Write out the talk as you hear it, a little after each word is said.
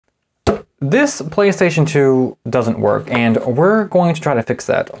This PlayStation 2 doesn't work, and we're going to try to fix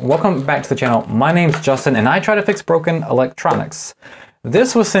that. Welcome back to the channel. My name's Justin, and I try to fix broken electronics.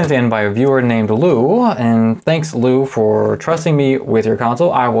 This was sent in by a viewer named Lou, and thanks Lou for trusting me with your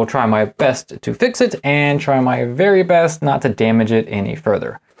console. I will try my best to fix it and try my very best not to damage it any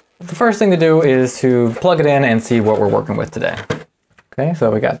further. The first thing to do is to plug it in and see what we're working with today. Okay,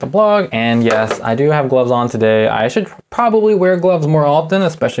 so we got the plug, and yes, I do have gloves on today. I should probably wear gloves more often,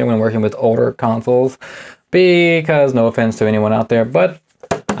 especially when working with older consoles, because no offense to anyone out there, but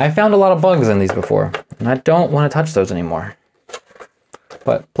I found a lot of bugs in these before, and I don't want to touch those anymore.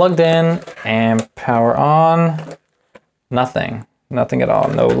 But plugged in and power on, nothing at all.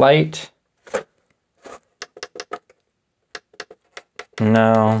 No light,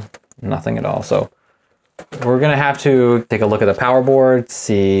 no, nothing at all. So we're gonna have to take a look at the power board,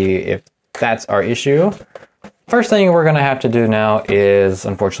 see if that's our issue. First thing we're gonna have to do now is,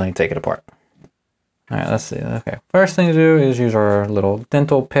 unfortunately, take it apart. All right, let's see. Okay, first thing to do is use our little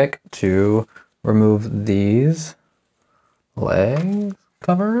dental pick to remove these leg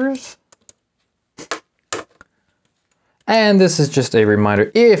covers. And this is just a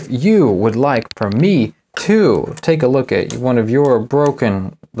reminder, if you would like for me to take a look at one of your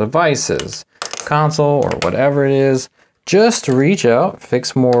broken devices, console or whatever it is, just reach out,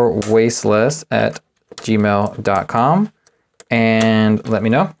 fixmorewasteless@gmail.com, and let me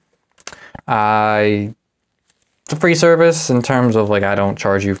know. It's a free service in terms of, like, I don't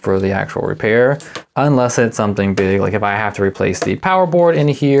charge you for the actual repair unless it's something big. Like if I have to replace the power board in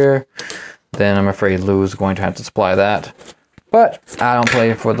here, then I'm afraid Lou's going to have to supply that. But I don't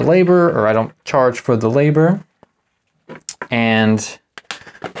pay for the labor, or I don't charge for the labor. And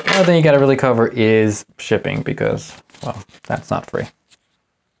the other thing you got to really cover is shipping, because, well, that's not free.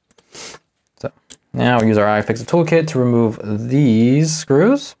 So now we use our iFixit toolkit to remove these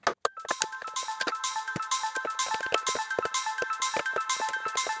screws.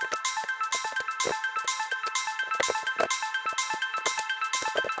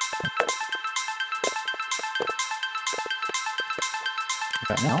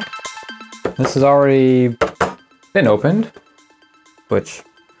 Okay, now this has already been opened, which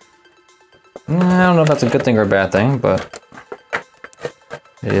I don't know if that's a good thing or a bad thing, but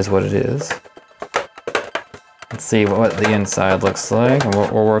it is what it is. Let's see what the inside looks like and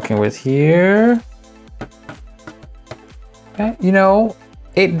what we're working with here. Okay, you know,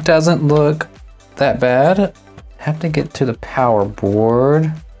 it doesn't look that bad. Have to get to the power board.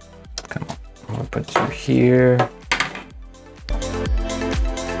 Come on, I'm gonna put you here.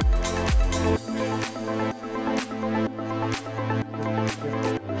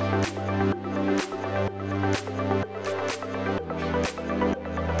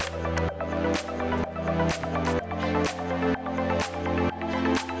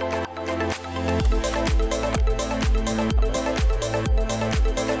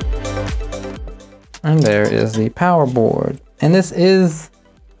 And there is the power board. And this is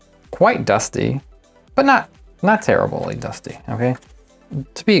quite dusty, but not terribly dusty, okay?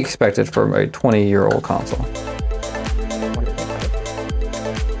 To be expected for a 20-year-old console.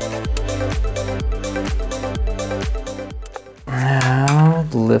 Now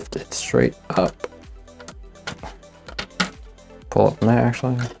lift it straight up. Pull it from there,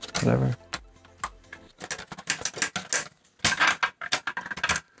 actually, whatever.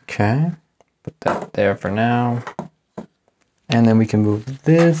 Okay. Put that there for now. And then we can move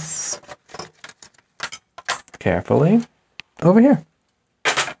this carefully over here.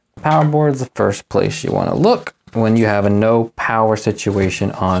 Power board is the first place you want to look when you have a no power situation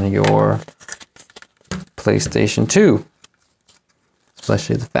on your PlayStation 2,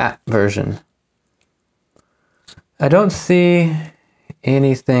 especially the fat version. I don't see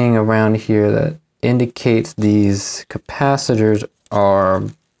anything around here that indicates these capacitors are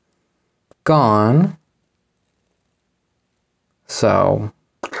gone. So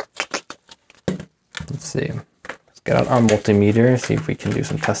let's see. Let's get out our multimeter, see if we can do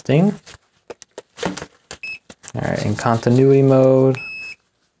some testing. All right, in continuity mode.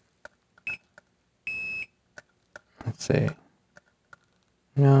 Let's see.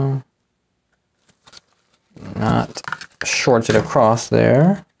 No. Not shorted across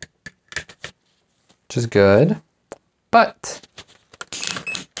there, which is good. But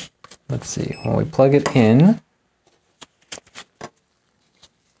let's see, when we plug it in,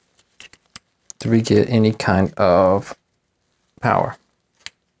 do we get any kind of power?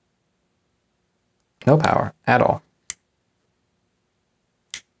 No power at all.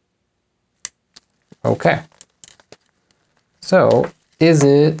 Okay. So, is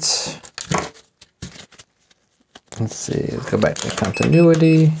it, let's see, let's go back to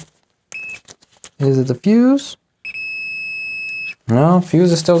continuity. Is it the fuse? No,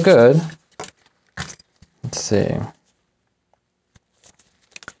 fuse is still good. Let's see.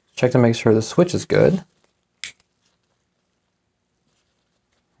 Check to make sure the switch is good.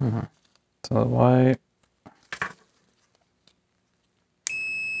 So the white.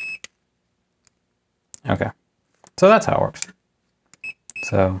 Okay. So that's how it works.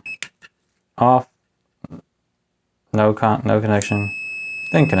 So off, no connection,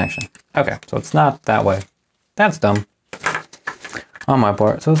 then connection. Okay, so it's not that way. That's dumb on my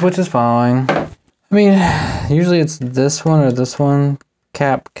part. So the switch is fine. I mean, usually it's this one or this one.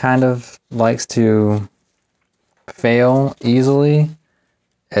 Cap kind of likes to fail easily.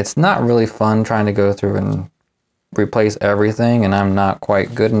 It's not really fun trying to go through and replace everything, and I'm not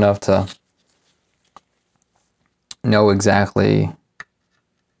quite good enough to know exactly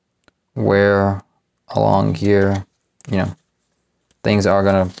where along here, you know, things are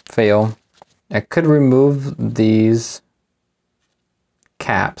gonna fail. I could remove these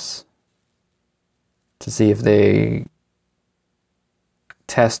caps to see if they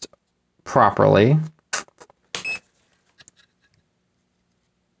test properly.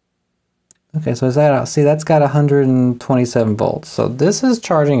 Okay, so is that, see, that's got 127 volts. So this is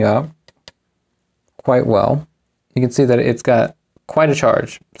charging up quite well. You can see that it's got quite a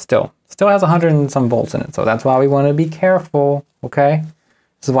charge still. Still has 100 and some volts in it. So that's why we want to be careful, okay?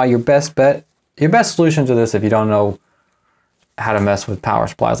 This is why your best bet, your best solution to this, if you don't know how to mess with power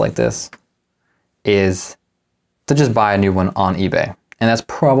supplies like this, is to just buy a new one on eBay. And that's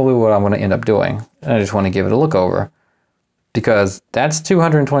probably what I'm going to end up doing. And I just want to give it a look over, because that's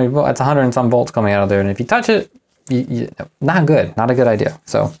 220 volts, that's 100 and some volts coming out of there. And if you touch it, not good, not a good idea.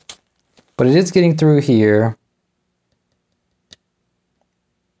 So, but it is getting through here.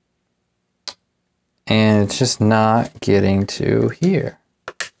 And it's just not getting to here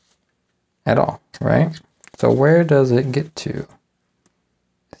at all, right? So where does it get to?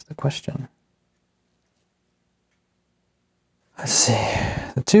 Is the question. Let's see.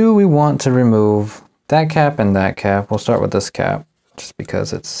 The two we want to remove, that cap and that cap. We'll start with this cap, just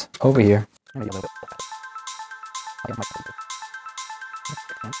because it's over here.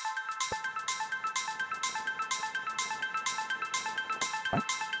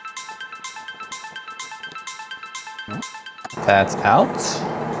 That's out.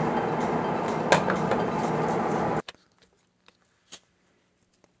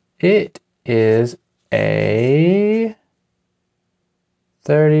 It is a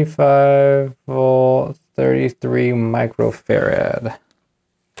 35 volt, 33 microfarad.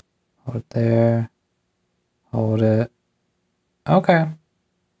 Hold it there. Hold it. Okay.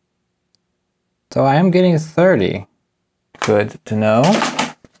 So I am getting 30. Good to know.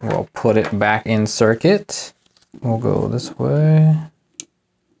 We'll put it back in circuit. We'll go this way.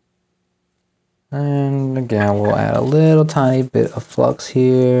 And again, we'll add a little tiny bit of flux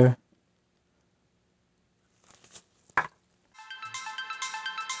here.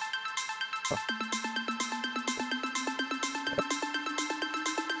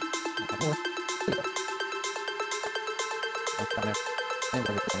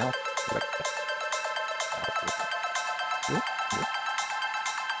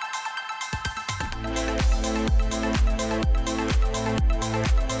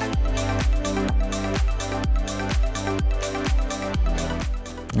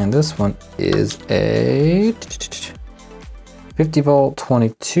 And this one is a 50 volt,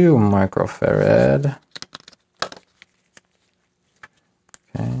 22 microfarad.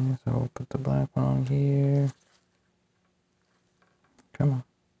 Okay, so we'll put the black one on here. Come on,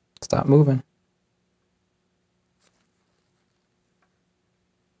 stop moving.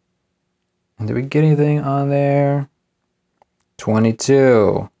 And did we get anything on there?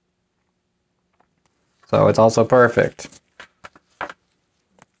 22. So it's also perfect.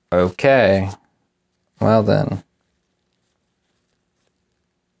 Okay, well then,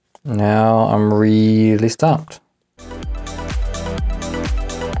 now I'm really stumped.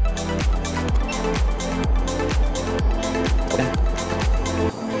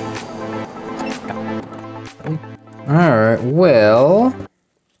 Alright, well,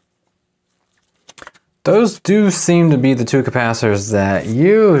 those do seem to be the two capacitors that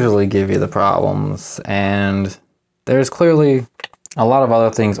usually give you the problems, and there's clearly a lot of other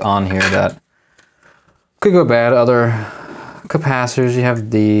things on here that could go bad. Other capacitors, you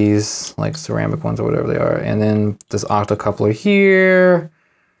have these, like ceramic ones or whatever they are, and then this octocoupler here.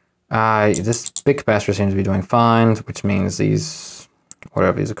 This big capacitor seems to be doing fine, which means these,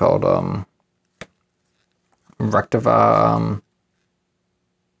 whatever these are called,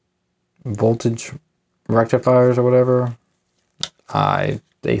 voltage rectifiers or whatever. I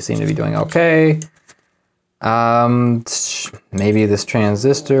they seem to be doing okay. Maybe this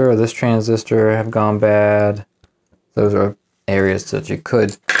transistor or this transistor have gone bad. Those are areas that you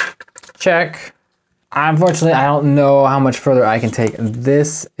could check. Unfortunately, I don't know how much further I can take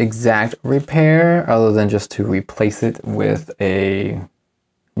this exact repair other than just to replace it with a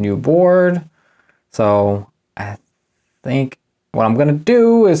new board. So I think what I'm gonna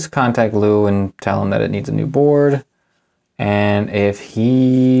do is contact Lou and tell him that it needs a new board. And if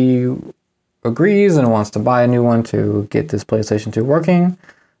he agrees and wants to buy a new one to get this PlayStation 2 working,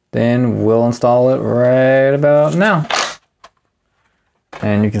 then we'll install it right about now.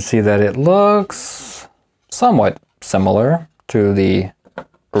 And you can see that it looks somewhat similar to the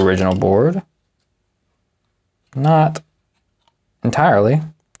original board. Not entirely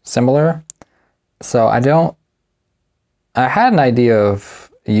similar. So I had an idea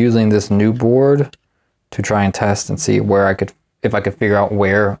of using this new board to try and test and see where if I could figure out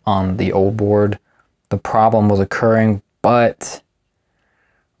where on the old board the problem was occurring, but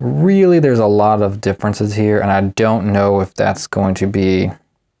really there's a lot of differences here and I don't know if that's going to be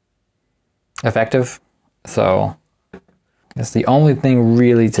effective. So I guess the only thing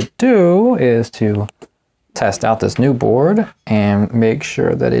really to do is to test out this new board and make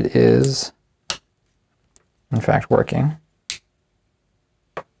sure that it is in fact working.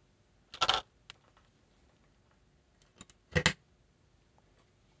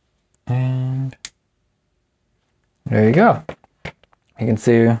 And there you go. You can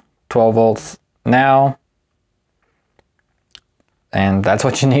see 12 volts now. And that's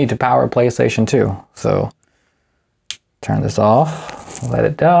what you need to power a PlayStation 2. So turn this off, let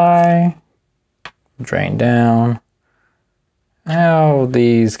it die, drain down. Now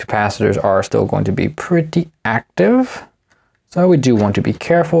these capacitors are still going to be pretty active. So we do want to be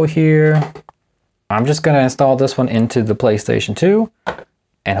careful here. I'm just going to install this one into the PlayStation 2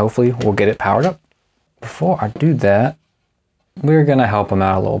 and hopefully we'll get it powered up. Before I do that, we're going to help them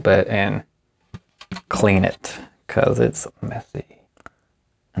out a little bit and clean it because it's messy.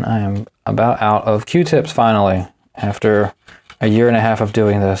 And I am about out of Q-tips finally. After a year and a half of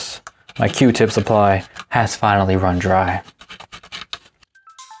doing this, my Q-tip supply has finally run dry.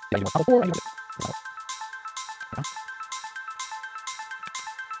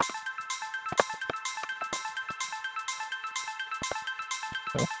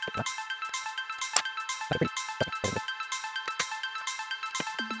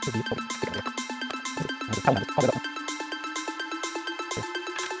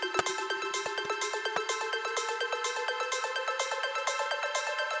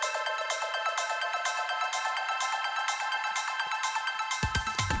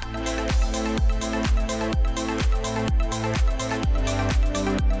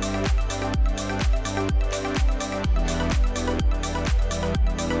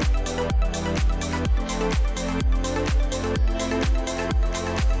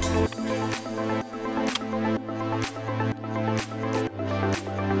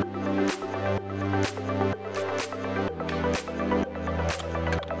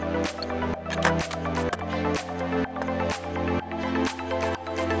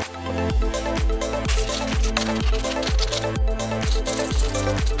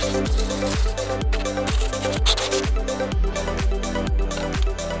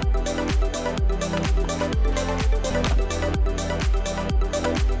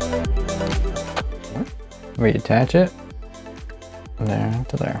 Reattach it there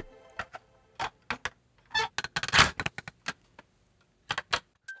to there.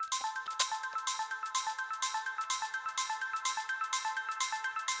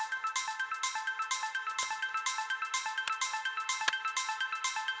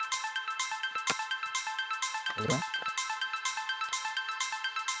 There we go.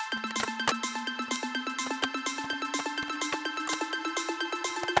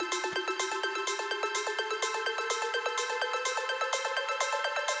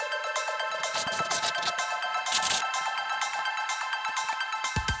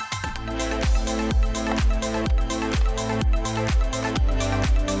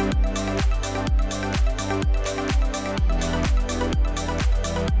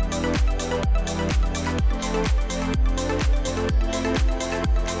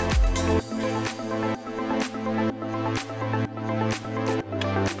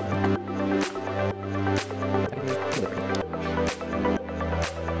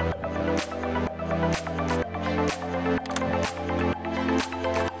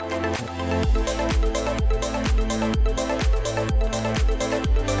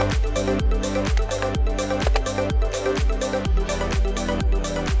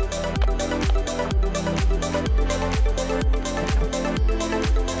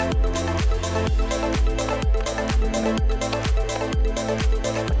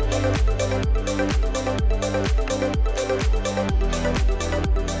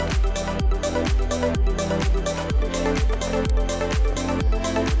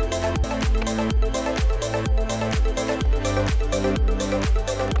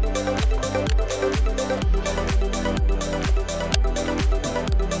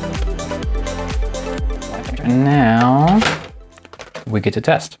 now we get to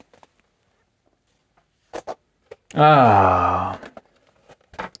test.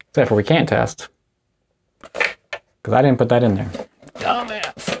 Except for we can't test, because I didn't put that in there.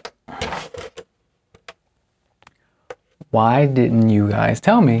 Dumbass. Why didn't you guys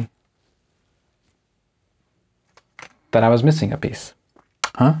tell me that I was missing a piece?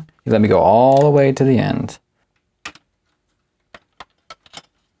 Huh? You let me go all the way to the end.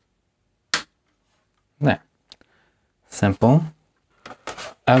 There. Simple.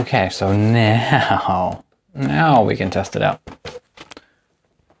 Okay, so now we can test it out.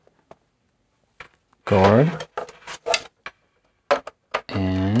 Gourd.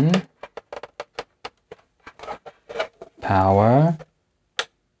 In. Power.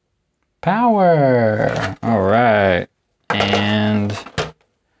 Power. All right. And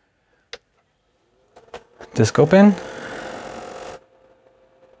disc open.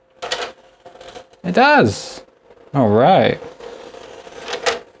 It does. All right.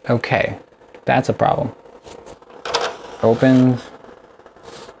 Okay. That's a problem. Opens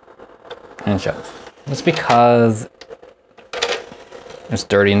and shuts. It's because it's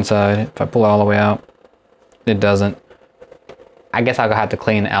dirty inside. If I pull it all the way out, it doesn't. I guess I'll have to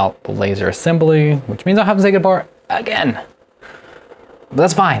clean out the laser assembly, which means I'll have to take it apart again. But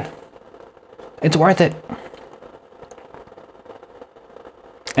that's fine. It's worth it.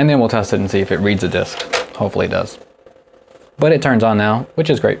 And then we'll test it and see if it reads the disc. Hopefully it does. But it turns on now, which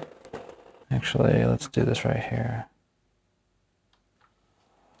is great. Actually, let's do this right here.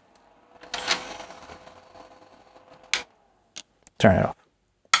 Turn it off.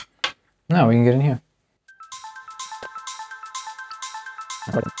 Now we can get in here.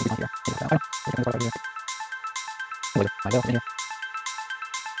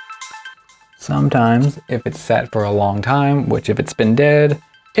 Sometimes, if it's set for a long time, which if it's been dead,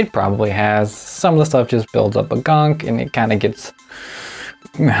 it probably has. Some of the stuff just builds up a gunk and it kind of gets,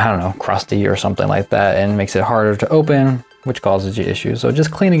 I don't know, crusty or something like that and makes it harder to open, which causes you issues. So just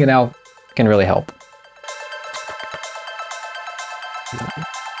cleaning it out can really help.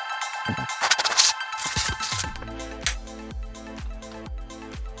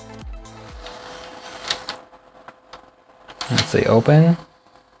 Let's see, open.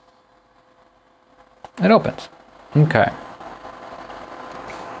 It opens. Okay.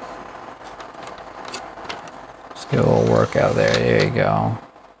 Let's get a little work out there. There you go.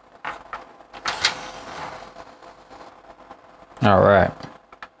 All right.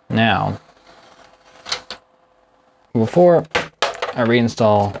 Now, before I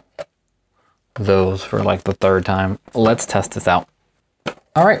reinstall those for like the third time, let's test this out.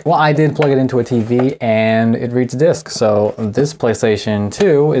 All right, well, I did plug it into a TV and it reads disc. So this PlayStation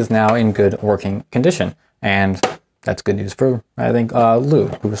 2 is now in good working condition. And that's good news for, I think, Lou,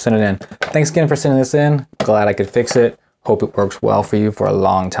 who sent it in. Thanks again for sending this in. Glad I could fix it. Hope it works well for you for a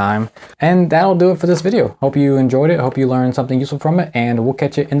long time. And that'll do it for this video. Hope you enjoyed it. Hope you learned something useful from it. And we'll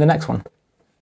catch you in the next one.